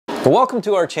Welcome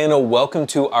to our channel, welcome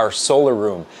to our solar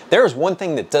room. There is one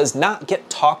thing that does not get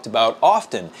talked about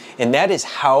often, and that is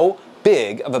how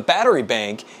big of a battery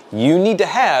bank you need to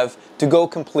have to go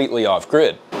completely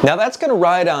off-grid. Now that's going to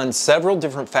ride on several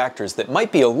different factors that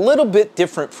might be a little bit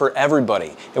different for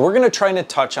everybody, and we're going to try to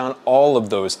touch on all of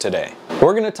those today.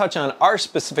 We're going to touch on our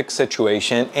specific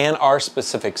situation and our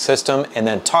specific system, and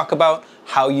then talk about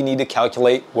how you need to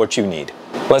calculate what you need.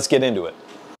 Let's get into it.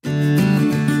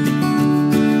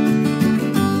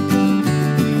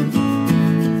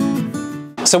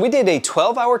 So we did a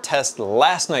 12-hour test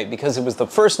last night because it was the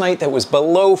first night that was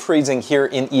below freezing here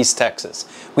in East Texas.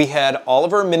 We had all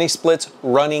of our mini splits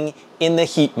running in the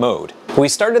heat mode. We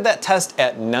started that test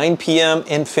at 9 p.m.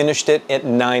 and finished it at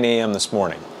 9 a.m. this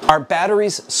morning. Our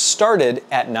batteries started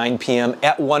at 9 p.m.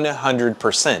 at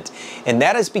 100%, and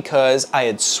that is because I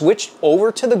had switched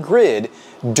over to the grid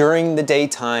during the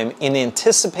daytime in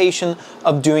anticipation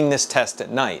of doing this test at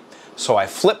night. So I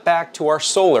flipped back to our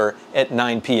solar at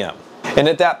 9 p.m. And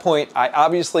at that point, I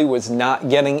obviously was not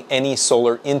getting any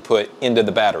solar input into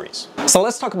the batteries. So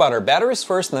let's talk about our batteries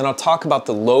first, and then I'll talk about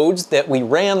the loads that we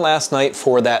ran last night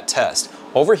for that test.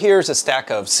 Over here is a stack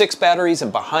of 6 batteries, and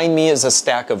behind me is a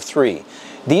stack of 3.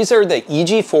 These are the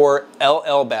EG4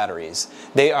 LL batteries.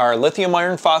 They are lithium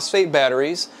iron phosphate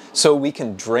batteries, so we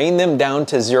can drain them down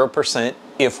to 0%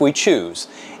 if we choose.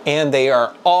 And they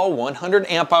are all 100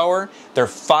 amp hour. They're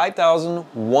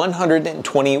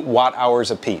 5,120 watt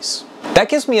hours apiece. That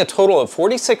gives me a total of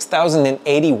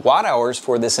 46,080 watt hours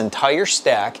for this entire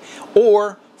stack,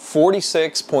 or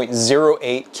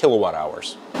 46.08 kilowatt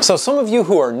hours. So some of you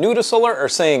who are new to solar are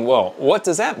saying, well, what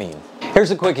does that mean?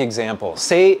 Here's a quick example.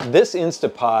 Say this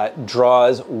Instapot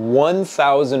draws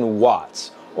 1,000 watts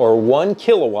or 1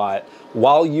 kilowatt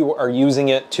while you are using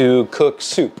it to cook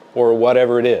soup or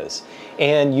whatever it is,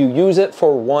 and you use it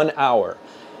for 1 hour.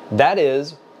 That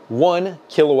is 1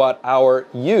 kilowatt hour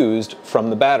used from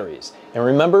the batteries. And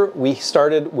remember, we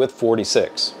started with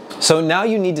 46. So now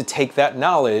you need to take that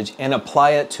knowledge and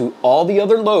apply it to all the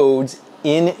other loads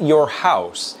in your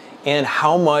house and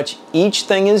how much each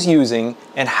thing is using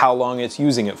and how long it's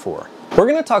using it for. We're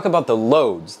going to talk about the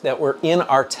loads that were in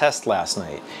our test last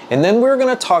night, and then we're going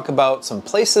to talk about some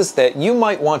places that you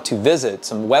might want to visit,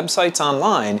 some websites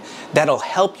online that'll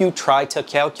help you try to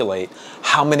calculate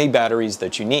how many batteries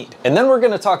that you need. And then we're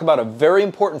going to talk about a very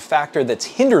important factor that's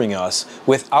hindering us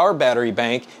with our battery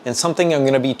bank, and something I'm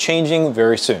going to be changing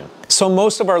very soon. So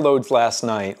most of our loads last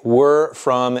night were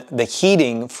from the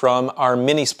heating from our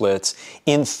mini splits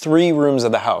in 3 rooms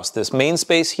of the house. This main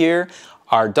space here,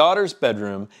 our daughter's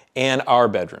bedroom, and our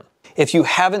bedroom. If you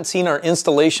haven't seen our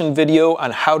installation video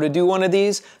on how to do one of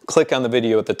these, click on the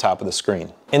video at the top of the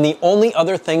screen. And the only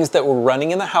other things that were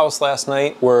running in the house last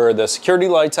night were the security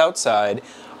lights outside,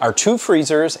 our 2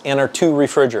 freezers, and our 2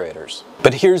 refrigerators.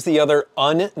 But here's the other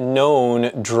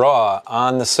unknown draw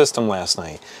on the system last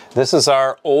night. This is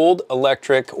our old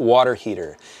electric water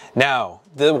heater. Now,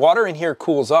 the water in here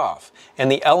cools off,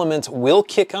 and the elements will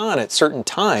kick on at certain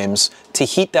times to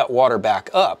heat that water back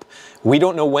up. We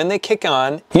don't know when they kick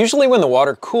on. Usually when the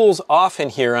water cools off in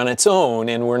here on its own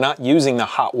and we're not using the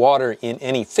hot water in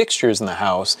any fixtures in the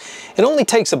house, it only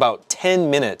takes about 10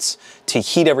 minutes to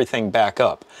heat everything back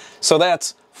up. So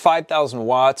that's 5,000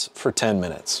 watts for 10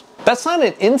 minutes. That's not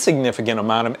an insignificant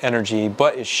amount of energy,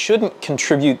 but it shouldn't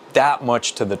contribute that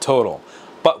much to the total.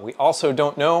 But we also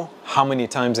don't know how many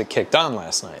times it kicked on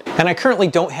last night. And I currently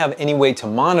don't have any way to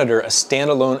monitor a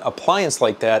standalone appliance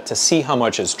like that to see how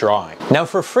much it's drawing. Now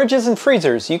for fridges and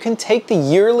freezers, you can take the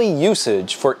yearly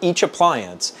usage for each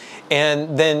appliance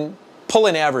and then pull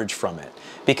an average from it,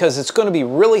 because it's going to be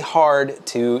really hard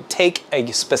to take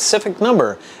a specific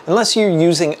number unless you're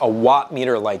using a watt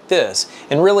meter like this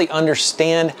and really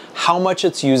understand how much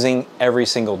it's using every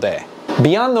single day.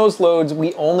 Beyond those loads,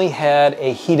 we only had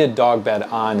a heated dog bed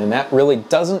on, and that really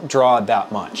doesn't draw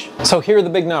that much. So here are the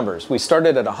big numbers. We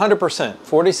started at 100%,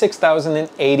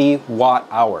 46,080 watt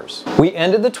hours. We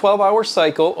ended the 12-hour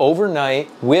cycle overnight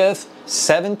with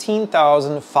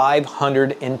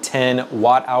 17,510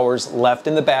 watt hours left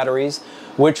in the batteries,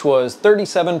 which was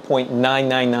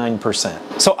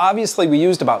 37.999%. So obviously we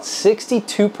used about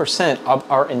 62% of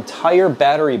our entire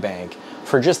battery bank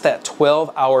for just that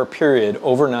 12-hour period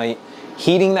overnight,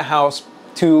 heating the house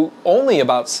to only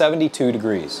about 72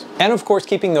 degrees. And of course,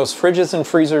 keeping those fridges and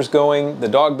freezers going, the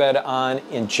dog bed on,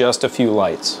 and just a few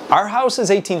lights. Our house is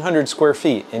 1,800 square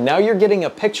feet, and now you're getting a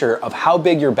picture of how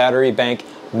big your battery bank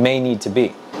may need to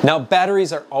be. Now,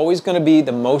 batteries are always going to be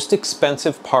the most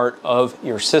expensive part of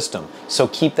your system, so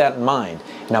keep that in mind.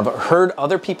 And I've heard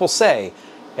other people say,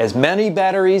 as many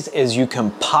batteries as you can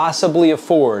possibly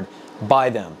afford, buy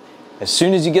them. As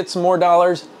soon as you get some more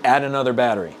dollars, add another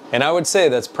battery. And I would say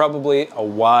that's probably a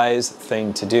wise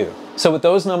thing to do. So with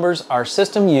those numbers, our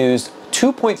system used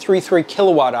 2.33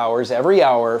 kilowatt hours every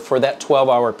hour for that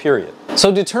 12-hour period.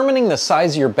 So determining the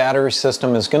size of your battery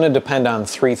system is going to depend on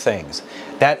three things.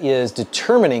 That is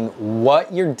determining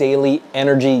what your daily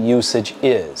energy usage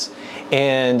is.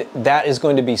 And that is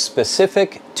going to be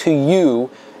specific to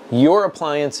you, your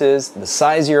appliances, the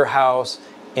size of your house,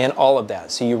 and all of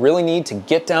that. So you really need to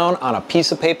get down on a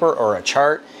piece of paper or a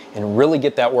chart and really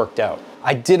get that worked out.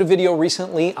 I did a video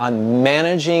recently on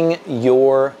managing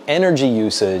your energy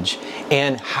usage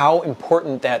and how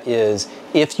important that is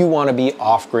if you want to be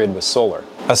off-grid with solar.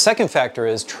 A second factor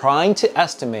is trying to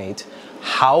estimate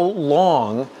how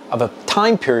long of a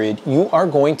time period you are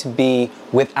going to be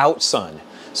without sun.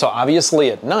 So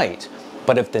obviously at night,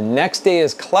 but if the next day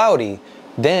is cloudy,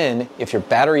 then if your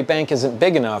battery bank isn't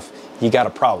big enough, you got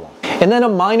a problem. And then a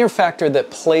minor factor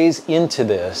that plays into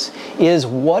this is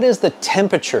what is the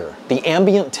temperature, the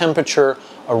ambient temperature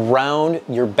around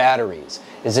your batteries?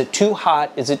 Is it too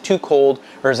hot? Is it too cold?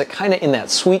 Or is it kind of in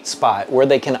that sweet spot where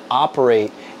they can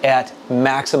operate at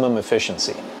maximum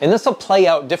efficiency? And this will play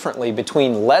out differently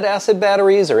between lead acid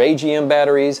batteries or AGM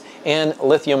batteries and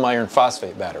lithium iron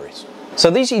phosphate batteries. So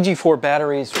these EG4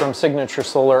 batteries from Signature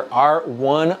Solar are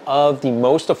one of the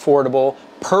most affordable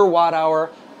per watt hour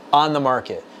on the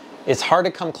market. It's hard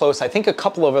to come close. I think a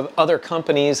couple of other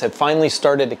companies have finally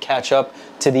started to catch up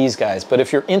to these guys. But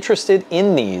if you're interested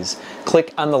in these,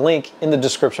 click on the link in the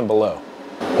description below.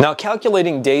 Now,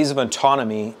 calculating days of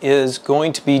autonomy is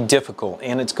going to be difficult,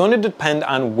 and it's going to depend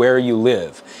on where you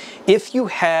live. If you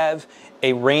have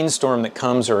a rainstorm that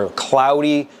comes or a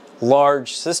cloudy,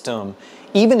 large system,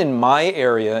 even in my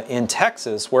area in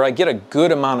Texas, where I get a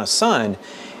good amount of sun,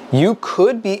 you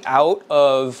could be out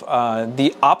of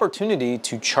the opportunity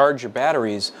to charge your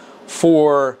batteries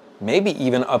for maybe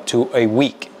even up to a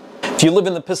week. If you live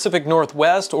in the Pacific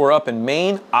Northwest or up in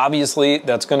Maine, obviously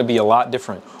that's going to be a lot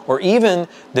different. Or even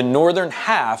the northern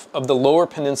half of the lower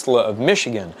peninsula of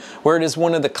Michigan, where it is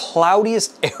one of the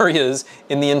cloudiest areas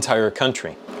in the entire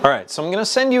country. All right, so I'm going to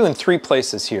send you in three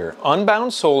places here.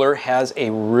 Unbound Solar has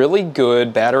a really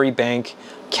good battery bank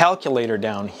calculator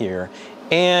down here.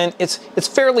 And it's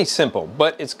fairly simple,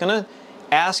 but it's gonna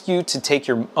ask you to take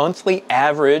your monthly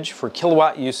average for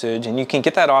kilowatt usage, and you can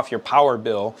get that off your power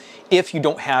bill if you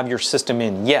don't have your system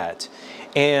in yet,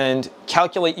 and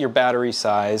calculate your battery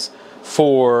size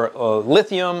for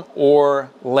lithium or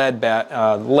lead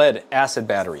acid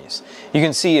batteries. You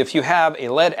can see if you have a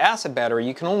lead acid battery,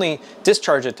 you can only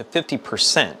discharge it to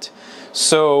 50%.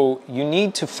 So you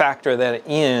need to factor that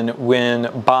in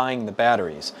when buying the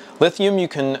batteries. Lithium you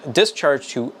can discharge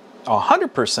to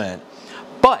 100%,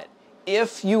 but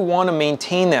if you want to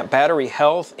maintain that battery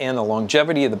health and the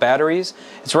longevity of the batteries,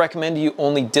 it's recommended you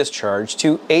only discharge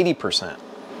to 80%.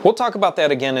 We'll talk about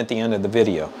that again at the end of the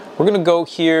video. We're going to go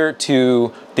here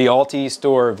to the Alti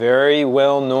store, very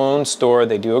well-known store.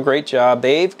 They do a great job.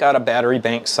 They've got a battery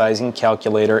bank sizing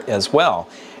calculator as well.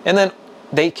 And then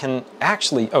they can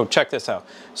actually, oh, check this out.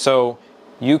 So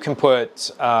you can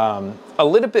put a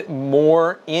little bit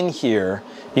more in here.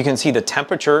 You can see the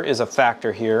temperature is a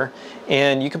factor here,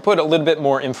 and you can put a little bit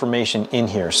more information in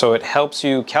here. So it helps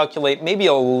you calculate maybe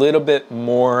a little bit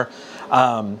more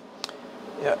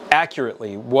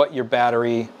accurately what your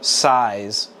battery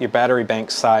size, your battery bank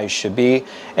size should be.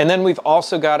 And then we've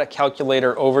also got a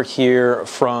calculator over here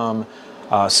from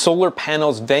Solar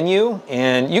Panels Venue,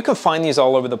 and you can find these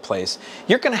all over the place.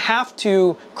 You're going to have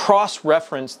to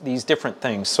cross-reference these different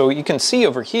things. So you can see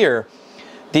over here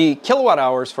the kilowatt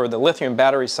hours for the lithium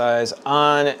battery size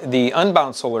on the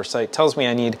Unbound Solar site tells me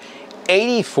I need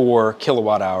 84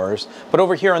 kilowatt hours, but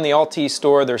over here on the Alti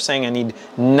store they're saying I need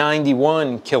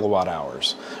 91 kilowatt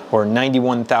hours or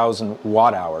 91,000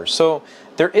 watt hours. So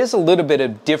there is a little bit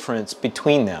of difference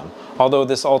between them, although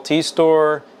this Alti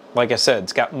store, like I said,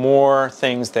 it's got more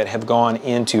things that have gone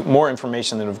into, more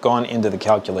information that have gone into the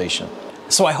calculation.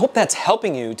 So I hope that's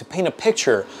helping you to paint a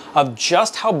picture of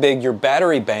just how big your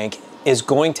battery bank is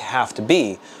going to have to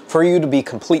be for you to be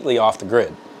completely off the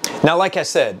grid. Now, like I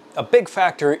said, a big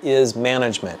factor is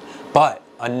management, but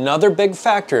another big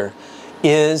factor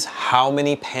is how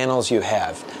many panels you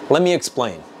have. Let me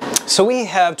explain. So we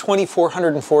have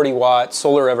 2,440 watt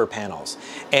solar ever panels,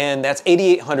 and that's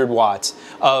 8,800 watts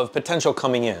of potential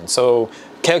coming in. So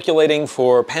calculating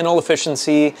for panel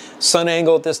efficiency, sun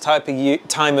angle at this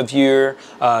time of year,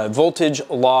 voltage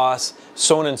loss,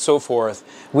 so on and so forth,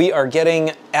 we are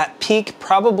getting at peak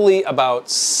probably about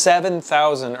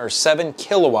 7,000 or 7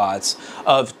 kilowatts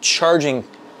of charging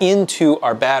into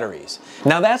our batteries.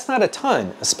 Now that's not a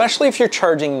ton, especially if you're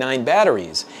charging 9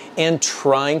 batteries and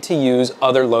trying to use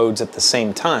other loads at the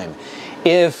same time.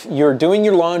 If you're doing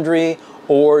your laundry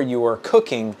or you are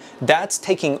cooking, that's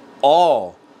taking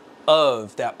all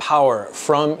of that power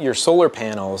from your solar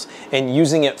panels and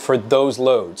using it for those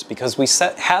loads, because we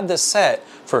had this set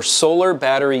for solar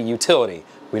battery utility.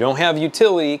 We don't have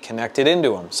utility connected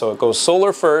into them. So it goes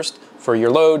solar first for your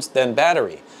loads, then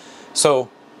battery. So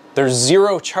there's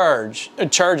zero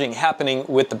charging happening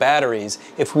with the batteries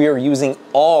if we are using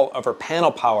all of our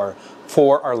panel power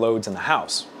for our loads in the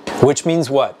house. Which means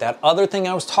what? That other thing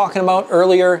I was talking about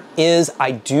earlier is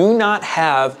I do not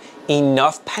have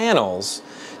enough panels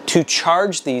to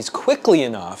charge these quickly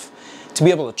enough to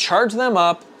be able to charge them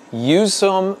up, use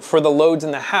them for the loads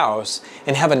in the house,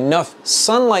 and have enough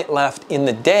sunlight left in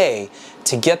the day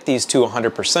to get these to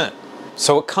 100%.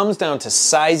 So it comes down to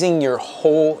sizing your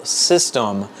whole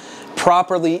system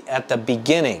properly at the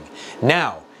beginning.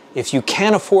 Now, if you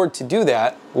can't afford to do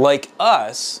that, like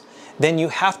us, then you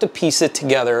have to piece it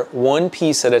together one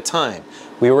piece at a time.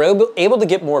 We were able to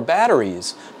get more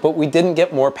batteries, but we didn't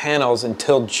get more panels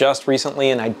until just recently,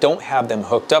 and I don't have them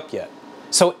hooked up yet.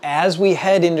 So as we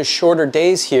head into shorter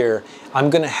days here, I'm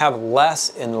gonna have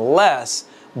less and less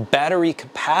battery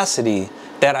capacity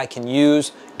that I can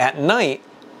use at night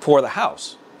for the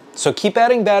house. So keep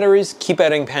adding batteries, keep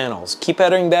adding panels, keep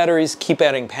adding batteries, keep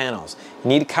adding panels. You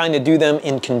need to kind of do them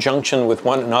in conjunction with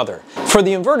one another. For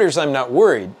the inverters, I'm not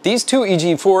worried. These two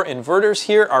EG4 inverters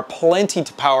here are plenty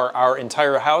to power our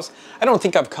entire house. I don't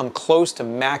think I've come close to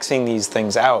maxing these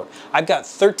things out. I've got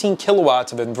 13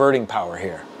 kilowatts of inverting power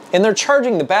here. And they're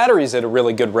charging the batteries at a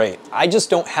really good rate. I just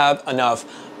don't have enough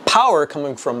power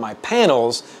coming from my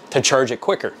panels to charge it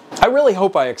quicker. I really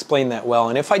hope I explained that well,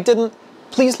 and if I didn't,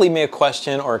 please leave me a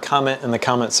question or a comment in the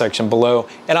comment section below,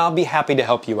 and I'll be happy to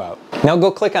help you out. Now go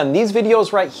click on these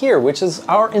videos right here, which is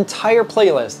our entire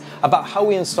playlist about how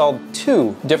we installed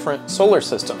 2 different solar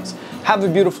systems. Have a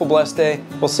beautiful, blessed day.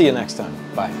 We'll see you next time.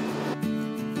 Bye.